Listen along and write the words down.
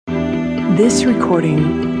This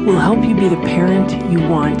recording will help you be the parent you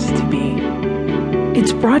want to be.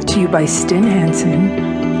 It's brought to you by Stin, Hansen,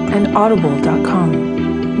 and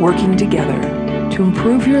Audible.com, working together to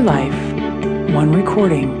improve your life, one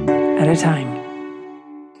recording at a time.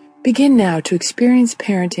 Begin now to experience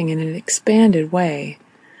parenting in an expanded way.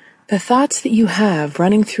 The thoughts that you have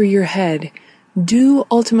running through your head do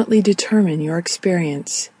ultimately determine your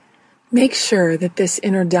experience. Make sure that this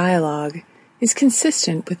inner dialogue is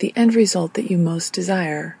consistent with the end result that you most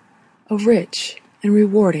desire, a rich and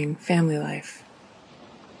rewarding family life.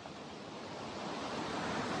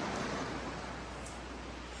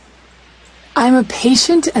 I am a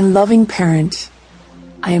patient and loving parent.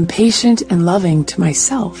 I am patient and loving to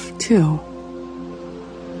myself, too.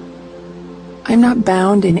 I am not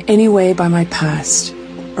bound in any way by my past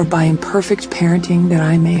or by imperfect parenting that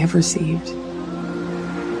I may have received.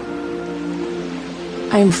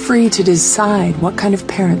 I am free to decide what kind of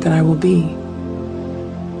parent that I will be.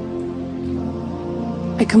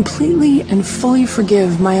 I completely and fully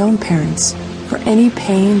forgive my own parents for any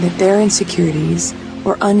pain that their insecurities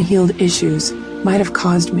or unhealed issues might have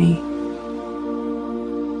caused me.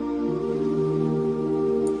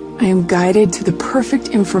 I am guided to the perfect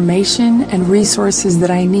information and resources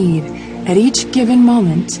that I need at each given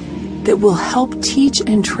moment that will help teach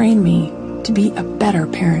and train me to be a better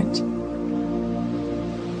parent.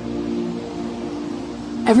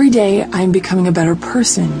 Every day I am becoming a better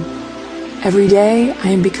person. Every day I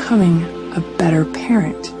am becoming a better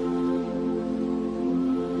parent.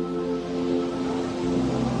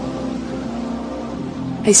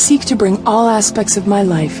 I seek to bring all aspects of my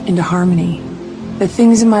life into harmony. The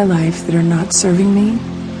things in my life that are not serving me,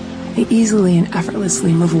 I easily and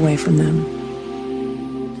effortlessly move away from them.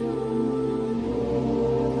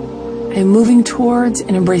 I am moving towards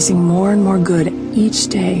and embracing more and more good each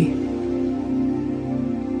day.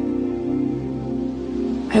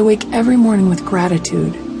 I wake every morning with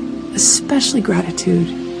gratitude, especially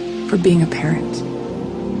gratitude for being a parent.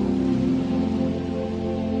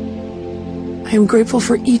 I am grateful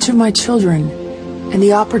for each of my children and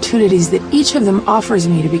the opportunities that each of them offers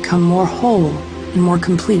me to become more whole and more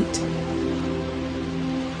complete.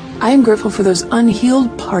 I am grateful for those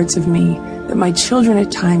unhealed parts of me that my children at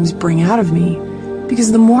times bring out of me,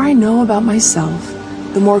 because the more I know about myself,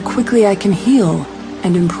 the more quickly I can heal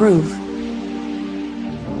and improve.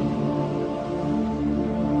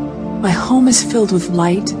 My home is filled with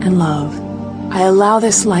light and love. I allow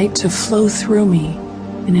this light to flow through me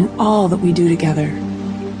and in all that we do together.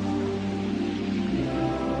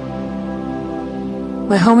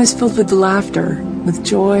 My home is filled with laughter, with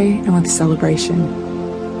joy, and with celebration.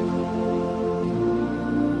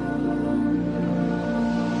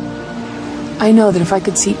 I know that if I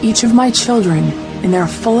could see each of my children in their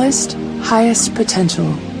fullest, highest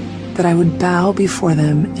potential, that I would bow before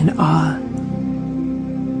them in awe.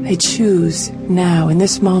 I choose now, in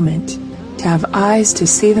this moment, to have eyes to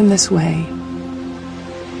see them this way.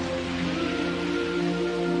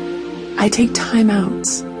 I take time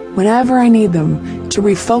outs whenever I need them to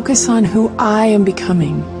refocus on who I am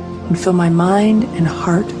becoming and fill my mind and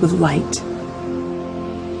heart with light.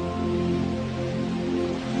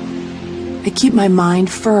 I keep my mind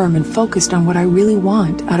firm and focused on what I really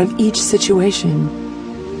want out of each situation.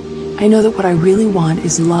 I know that what I really want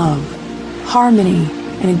is love, harmony,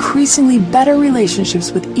 and increasingly better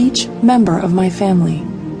relationships with each member of my family.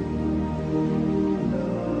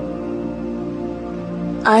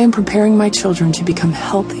 I am preparing my children to become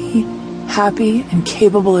healthy, happy, and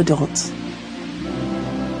capable adults.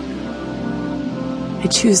 I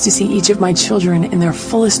choose to see each of my children in their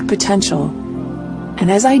fullest potential,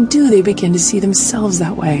 and as I do, they begin to see themselves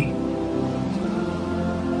that way.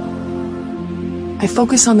 I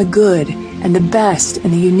focus on the good and the best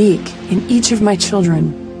and the unique in each of my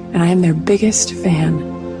children, and I am their biggest fan.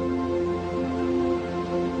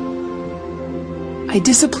 I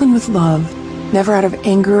discipline with love, never out of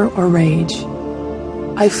anger or rage.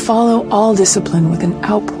 I follow all discipline with an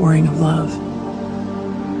outpouring of love.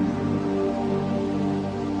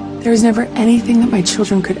 There is never anything that my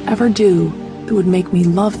children could ever do that would make me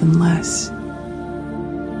love them less.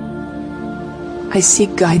 I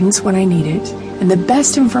seek guidance when I need it, and the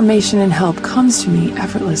best information and help comes to me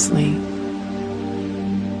effortlessly.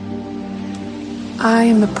 I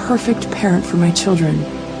am the perfect parent for my children.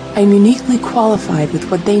 I am uniquely qualified with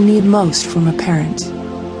what they need most from a parent.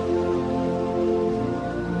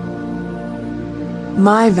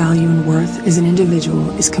 My value and worth as an individual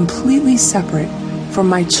is completely separate from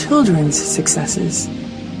my children's successes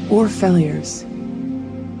or failures.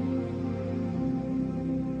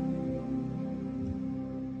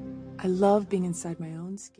 I love being inside my own